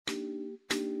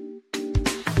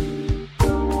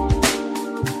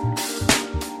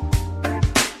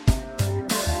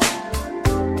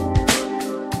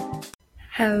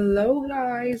Hello,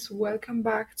 guys. Welcome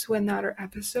back to another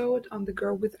episode on The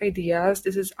Girl with Ideas.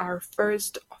 This is our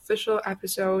first official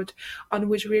episode on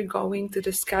which we're going to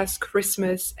discuss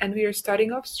Christmas. And we are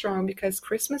starting off strong because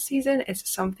Christmas season is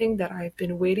something that I've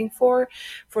been waiting for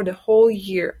the whole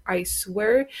year. I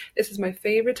swear this is my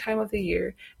favorite time of the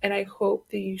year, and I hope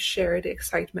that you share the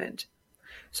excitement.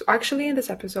 So, actually, in this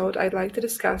episode, I'd like to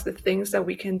discuss the things that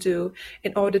we can do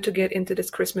in order to get into this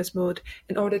Christmas mood,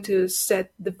 in order to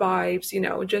set the vibes,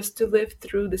 just to live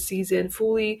through the season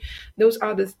fully. Those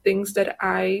are the things that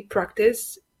I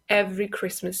practice every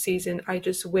Christmas season. I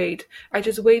just wait. I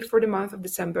just wait for the month of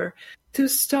December to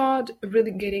start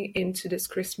really getting into this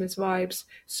Christmas vibes.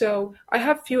 So, I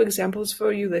have few examples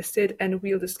for you listed, and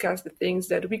we'll discuss the things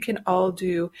that we can all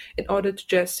do in order to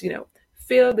just,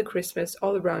 feel the Christmas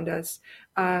all around us.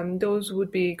 Those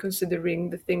would be considering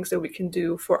the things that we can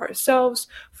do for ourselves,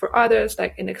 for others,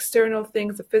 like in external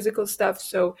things, the physical stuff.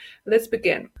 So let's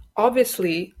begin.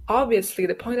 Obviously,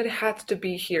 the point that had to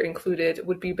be here included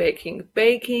would be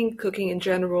baking, cooking in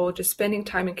general, just spending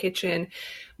time in kitchen,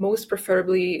 most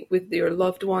preferably with your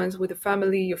loved ones, with the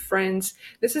family, your friends.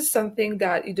 This is something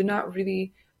that you do not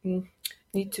really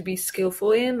need to be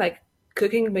skillful in. Like,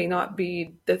 cooking may not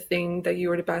be the thing that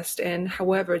you're the best in.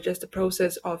 However, just the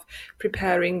process of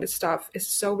preparing the stuff is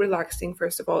so relaxing,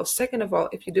 first of all. Second of all,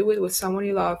 if you do it with someone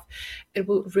you love, it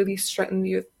will really strengthen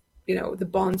the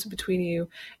bonds between you.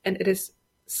 And it is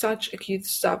such a cute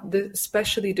stuff,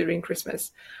 especially during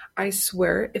Christmas. I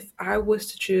swear, if I was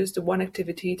to choose the one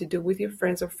activity to do with your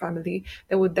friends or family,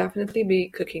 that would definitely be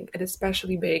cooking, and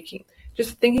especially baking.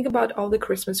 Just thinking about all the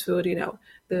Christmas food,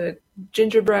 the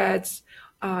gingerbreads,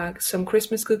 some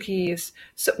Christmas cookies,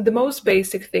 so the most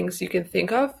basic things you can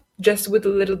think of, just with a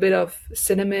little bit of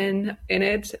cinnamon in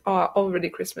it, are already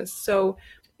Christmas. So,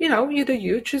 you do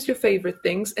you, choose your favorite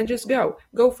things and just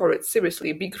go for it.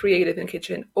 Seriously, be creative in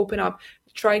kitchen, open up,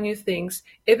 try new things.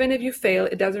 Even if you fail,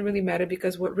 it doesn't really matter,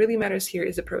 because what really matters here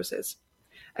is the process.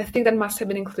 I think that must have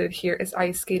been included here is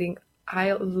ice skating.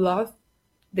 I love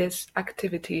this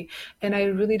activity, and I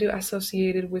really do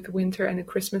associate it with winter and the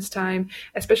Christmas time,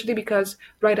 especially because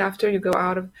right after you get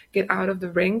out of the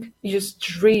ring, you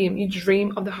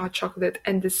dream of the hot chocolate,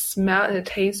 and the smell and the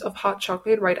taste of hot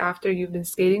chocolate right after you've been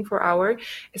skating for an hour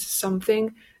is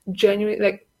something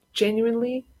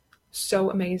genuinely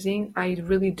so amazing. I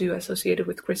really do associate it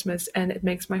with Christmas, and it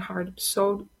makes my heart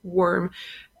so warm.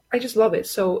 I just love it.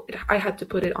 So I had to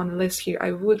put it on the list here.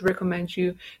 I would recommend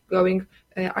you going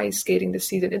ice skating this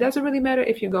season. It doesn't really matter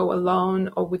if you go alone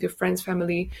or with your friends,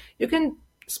 family. You can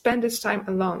spend this time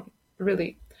alone,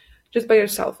 really, just by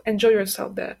yourself. Enjoy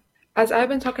yourself there. As I've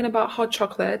been talking about hot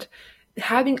chocolate,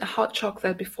 having a hot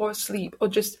chocolate before sleep, or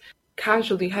just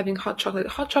casually having hot chocolate.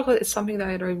 Hot chocolate is something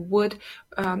that I would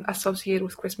associate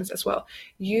with Christmas as well.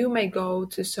 You may go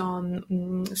to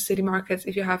some city markets,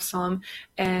 if you have some,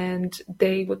 and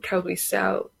they would probably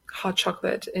sell hot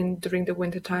chocolate during the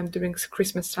winter time, during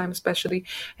Christmas time especially.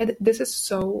 And this is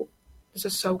so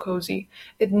cozy.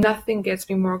 Nothing gets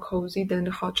me more cozy than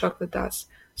the hot chocolate does.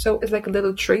 So it's like a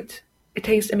little treat. It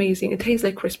tastes amazing. It tastes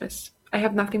like Christmas. I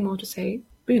have nothing more to say.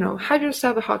 But, have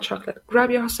yourself a hot chocolate. Grab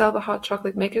yourself a hot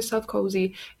chocolate. Make yourself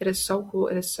cozy. It is so cool.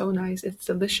 It is so nice. It's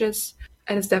delicious.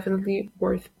 And it's definitely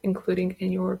worth including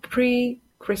in your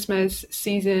pre-Christmas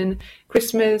season,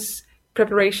 Christmas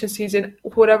preparation season,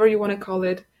 whatever you want to call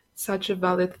it. Such a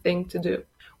valid thing to do.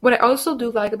 What I also do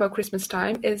like about Christmas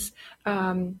time is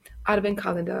advent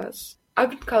calendars.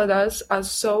 Advent calendars are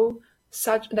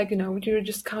you're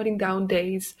just counting down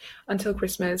days until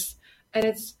Christmas, and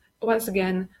it's once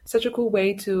again such a cool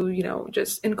way to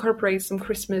just incorporate some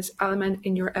Christmas element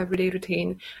in your everyday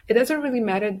routine. It doesn't really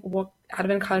matter what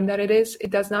advent calendar it is. It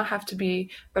does not have to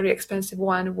be very expensive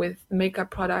one with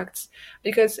makeup products,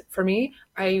 because for me,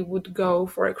 I would go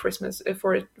for a Christmas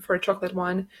for a chocolate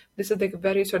one. This is like a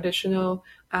very traditional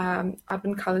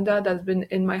advent calendar that's been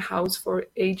in my house for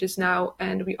ages now,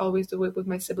 and we always do it with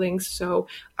my siblings. So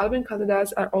advent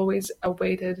calendars are always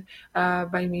awaited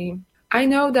by me. I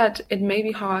know that it may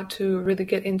be hard to really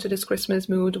get into this Christmas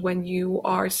mood when you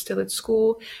are still at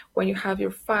school, when you have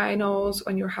your finals,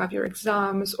 when you have your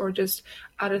exams, or just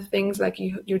other things like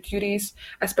your duties,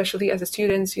 especially as a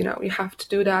student, you have to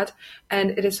do that.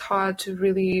 And it is hard to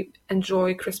really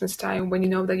enjoy Christmas time when you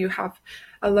know that you have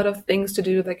a lot of things to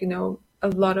do, a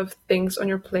lot of things on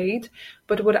your plate.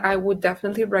 But what I would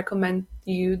definitely recommend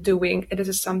you doing, it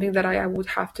is something that I would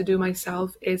have to do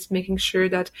myself, is making sure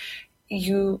that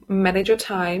you manage your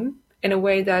time in a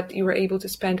way that you are able to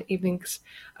spend evenings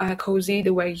cozy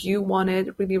the way you want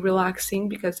it, really relaxing,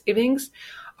 because evenings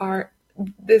are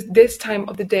this time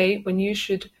of the day when you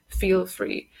should feel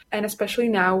free. And especially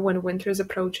now when winter is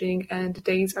approaching and the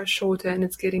days are shorter and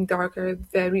it's getting darker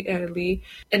very early,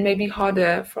 it may be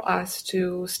harder for us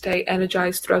to stay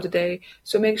energized throughout the day.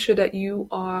 So make sure that you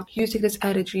are using this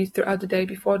energy throughout the day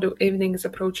before the evening is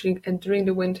approaching, and during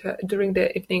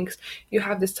the evenings, you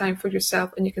have this time for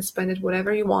yourself and you can spend it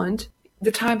whatever you want,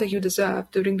 the time that you deserve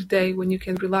during the day when you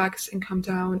can relax and calm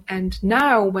down. And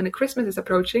now, when the Christmas is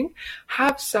approaching,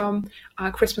 have some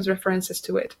Christmas references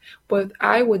to it. What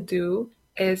I would do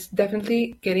is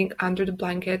definitely getting under the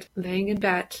blanket, laying in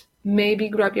bed, maybe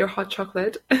grab your hot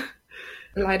chocolate,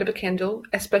 light up a candle,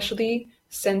 especially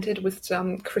scented with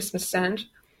some Christmas scent.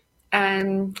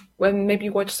 And when maybe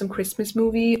you watch some Christmas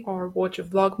movie or watch a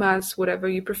vlogmas, whatever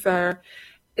you prefer,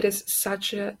 it is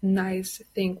such a nice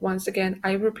thing. Once again,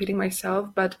 I'm repeating myself,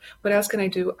 but what else can I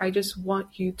do? I just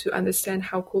want you to understand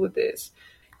how cool it is.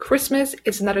 Christmas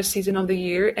is another season of the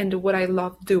year, and what I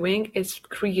love doing is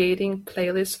creating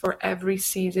playlists for every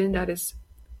season that is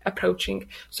approaching.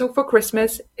 So for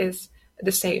Christmas is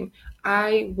the same.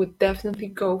 I would definitely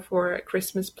go for a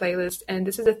Christmas playlist, and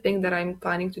this is a thing that I'm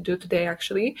planning to do today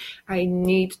actually. I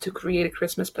need to create a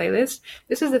Christmas playlist.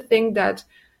 This is the thing that,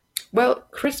 well,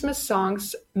 Christmas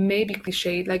songs may be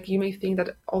cliched, like you may think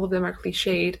that all of them are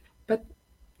cliched, but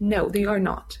no, they are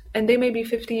not. And they may be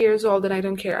 50 years old and I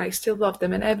don't care. I still love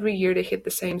them, and every year they hit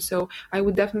the same. So I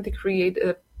would definitely create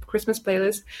a Christmas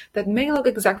playlist that may look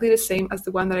exactly the same as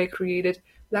the one that I created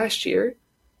last year,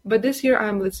 but this year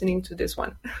I'm listening to this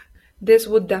one. This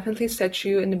would definitely set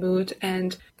you in the mood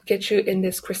and get you in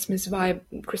this Christmas vibe,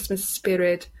 Christmas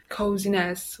spirit,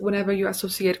 coziness, whenever you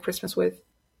associate Christmas with.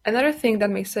 Another thing that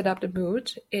may set up the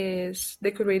mood is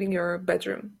decorating your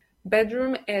bedroom.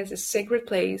 Bedroom is a sacred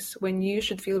place when you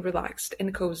should feel relaxed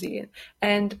and cozy.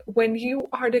 And when you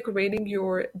are decorating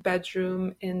your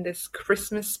bedroom in this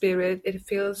Christmas spirit, it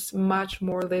feels much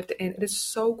more lived in. It is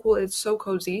so cool. It's so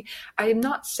cozy. I am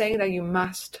not saying that you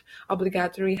must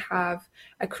obligatorily have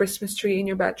a Christmas tree in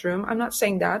your bedroom. I'm not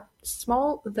saying that.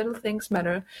 Small little things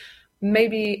matter.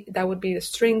 Maybe that would be the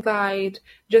string light,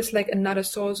 just like another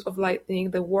source of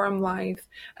lighting, the warm light,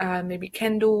 maybe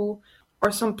candle,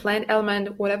 or some plant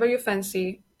element, whatever you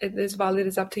fancy. It is valid,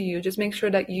 it's up to you. Just make sure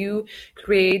that you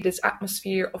create this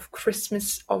atmosphere of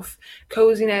Christmas, of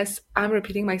coziness. I'm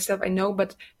repeating myself, I know,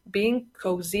 but being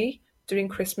cozy during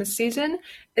Christmas season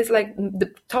is like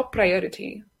the top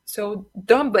priority. So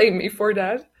don't blame me for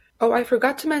that. Oh, I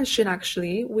forgot to mention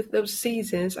actually, with those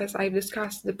seasons, as I've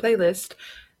discussed in the playlist,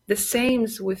 the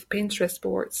same's with Pinterest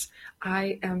boards.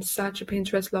 I am such a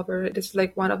Pinterest lover. It is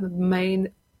like one of the main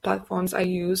platforms I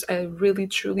use. I really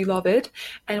truly love it.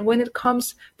 And when it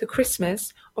comes to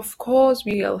Christmas, of course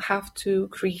we'll have to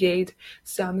create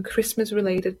some Christmas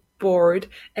related bored.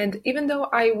 And even though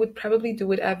I would probably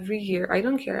do it every year, I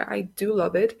don't care. I do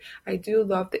love it. I do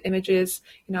love the images.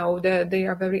 They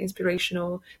are very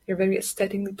inspirational. They're very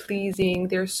aesthetically pleasing.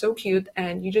 They're so cute,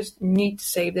 and you just need to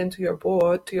save them to your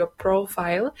board, to your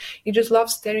profile. You just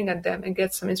love staring at them and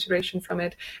get some inspiration from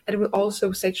it. And it will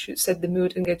also set the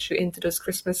mood and get you into those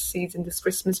Christmas season, this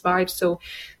Christmas vibe. So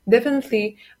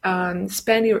definitely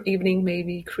spend your evening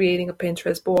maybe creating a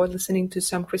Pinterest board, listening to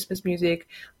some Christmas music,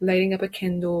 lighting up a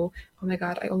candle. Oh my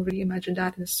god, I already imagine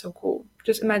that, and it's so cool.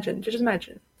 Just imagine.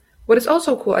 What is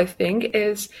also cool, I think,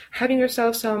 is having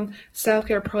yourself some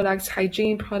self-care products,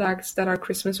 hygiene products that are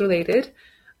Christmas related.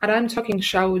 And I'm talking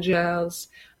shower gels,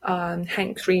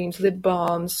 hand creams, lip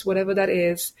balms, whatever that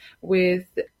is, with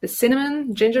the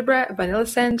cinnamon, gingerbread, vanilla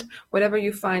scent, whatever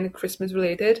you find Christmas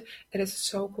related. It is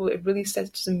so cool. It really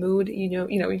sets the mood.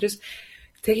 You're just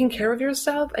taking care of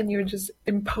yourself and you're just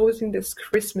imposing this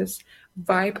Christmas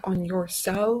vibe on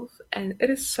yourself, and it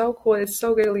is so cool. It's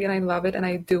so girly, and I love it, and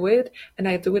I do it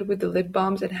with the lip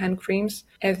balms and hand creams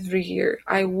every year.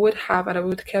 I would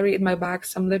carry in my bag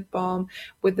some lip balm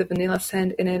with the vanilla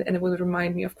scent in it, and it will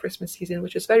remind me of Christmas season,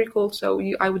 which is very cool. So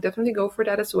I would definitely go for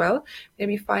that as well.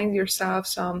 Maybe find yourself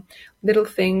some little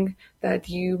thing that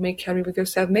you may carry with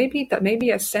yourself. Maybe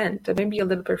a scent, that maybe a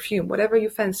little perfume, whatever you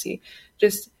fancy.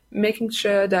 Just making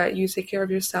sure that you take care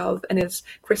of yourself and it's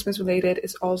Christmas related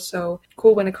is also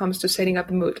cool when it comes to setting up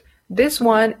the mood. This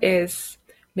one is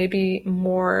maybe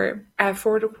more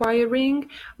effort requiring,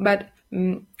 but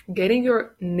getting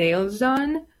your nails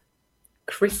done,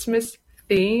 Christmas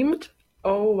themed.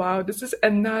 Oh wow, this is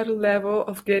another level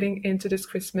of getting into this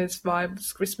Christmas vibe,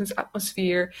 this Christmas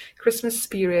atmosphere, Christmas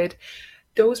spirit.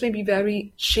 those may be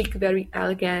very chic, very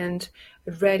elegant,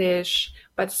 reddish,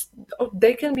 but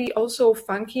they can be also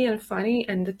funky and funny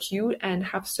and cute and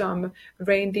have some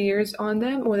reindeers on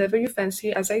them, whatever you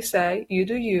fancy. As I say, you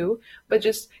do you, but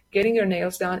just getting your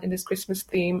nails done in this Christmas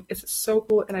theme is so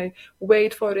cool, and I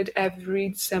wait for it every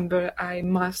December. I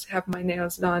must have my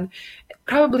nails done,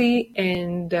 probably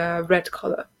in the red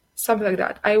color, something like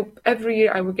that. I every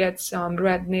year I will get some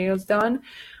red nails done.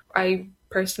 I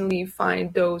personally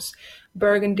find those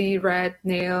burgundy red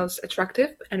nails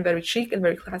attractive and very chic and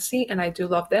very classy, and I do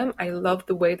love them. I love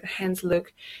the way the hands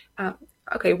look. Um,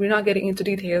 okay, we're not getting into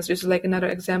details, just like another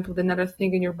example, another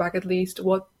thing in your bucket list,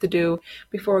 what to do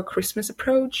before Christmas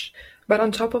approach. But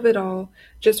on top of it all,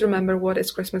 just remember what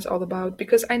is Christmas all about,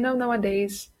 because I know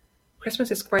nowadays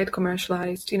Christmas is quite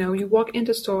commercialized. You know, you walk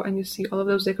into store and you see all of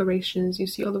those decorations, you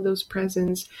see all of those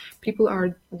presents. People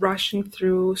are rushing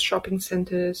through shopping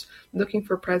centers looking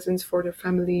for presents for their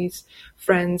families,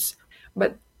 friends.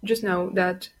 But just know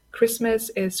that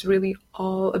Christmas is really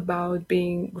all about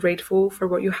being grateful for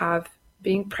what you have,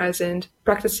 being present,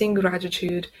 practicing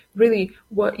gratitude, really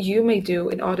what you may do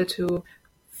in order to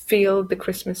feel the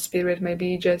Christmas spirit,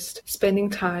 maybe just spending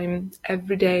time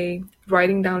every day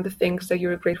writing down the things that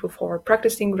you're grateful for,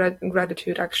 practicing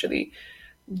gratitude actually.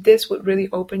 This would really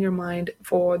open your mind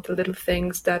for the little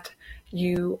things that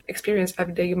you experience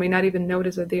every day. You may not even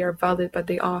notice that they are valid, but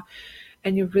they are,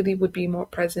 and you really would be more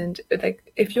present.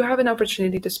 Like, if you have an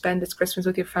opportunity to spend this Christmas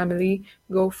with your family,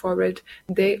 go for it.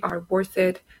 They are worth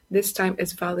it. This time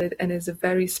is valid and is a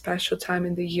very special time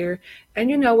in the year.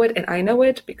 And you know it, and I know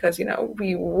it, because,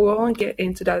 we won't get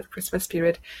into that Christmas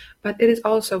spirit. But it is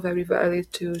also very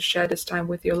valid to share this time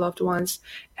with your loved ones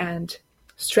and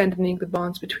strengthening the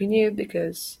bonds between you,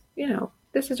 because,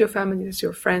 this is your family, this is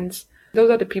your friends.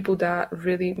 Those are the people that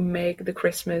really make the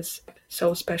Christmas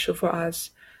so special for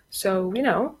us. So,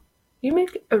 you may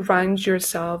arrange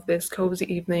yourself this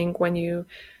cozy evening when you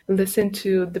listen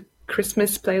to the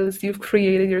Christmas playlist you've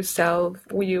created yourself,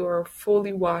 when you are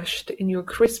fully washed in your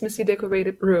Christmassy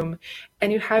decorated room,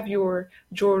 and you have your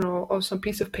journal or some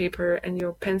piece of paper and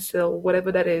your pencil,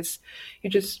 whatever that is. You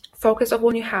just focus on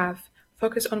what you have.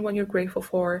 Focus on what you're grateful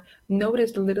for.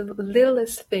 Notice the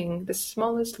littlest thing, the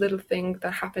smallest little thing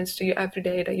that happens to you every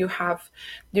day that you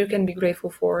can be grateful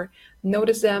for.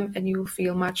 Notice them and you'll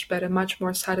feel much better, much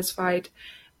more satisfied.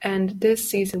 And this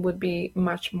season would be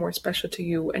much more special to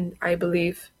you. And I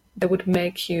believe that would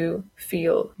make you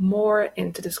feel more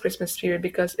into this Christmas spirit,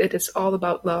 because it is all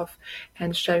about love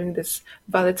and sharing this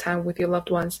valid time with your loved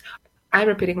ones. I'm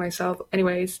repeating myself.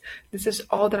 Anyways, this is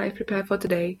all that I prepared for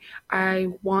today. I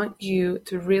want you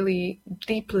to really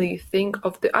deeply think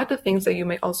of the other things that you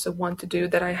may also want to do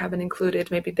that I haven't included.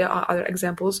 Maybe there are other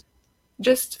examples.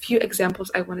 Just a few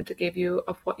examples I wanted to give you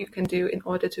of what you can do in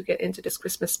order to get into this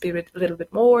Christmas spirit a little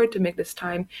bit more, to make this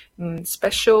time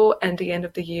special and the end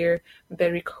of the year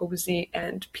very cozy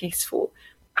and peaceful.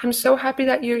 I'm so happy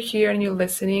that you're here and you're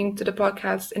listening to the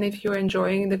podcast. And if you're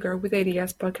enjoying the Girl with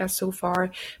Ideas podcast so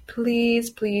far,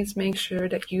 please make sure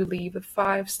that you leave a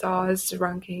 5 stars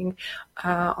ranking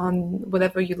on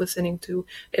whatever you're listening to.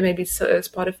 It may be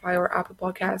Spotify or Apple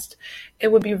Podcast.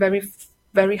 It would be very,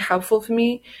 very helpful for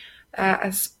me.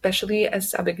 Especially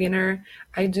as a beginner,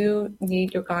 I do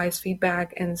need your guys'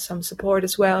 feedback and some support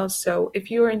as well. So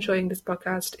if you're enjoying this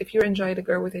podcast, if you enjoy the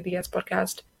Girl with Ideas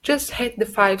podcast, just hit the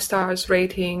 5 stars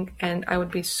rating and I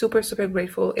would be super, super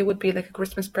grateful. It would be like a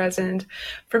Christmas present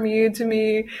from you to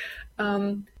me.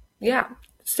 Yeah.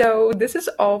 So this is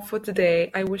all for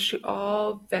today. I wish you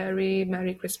all very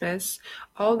Merry Christmas,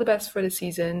 all the best for the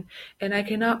season, and I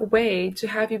cannot wait to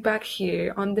have you back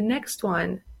here on the next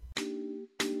one.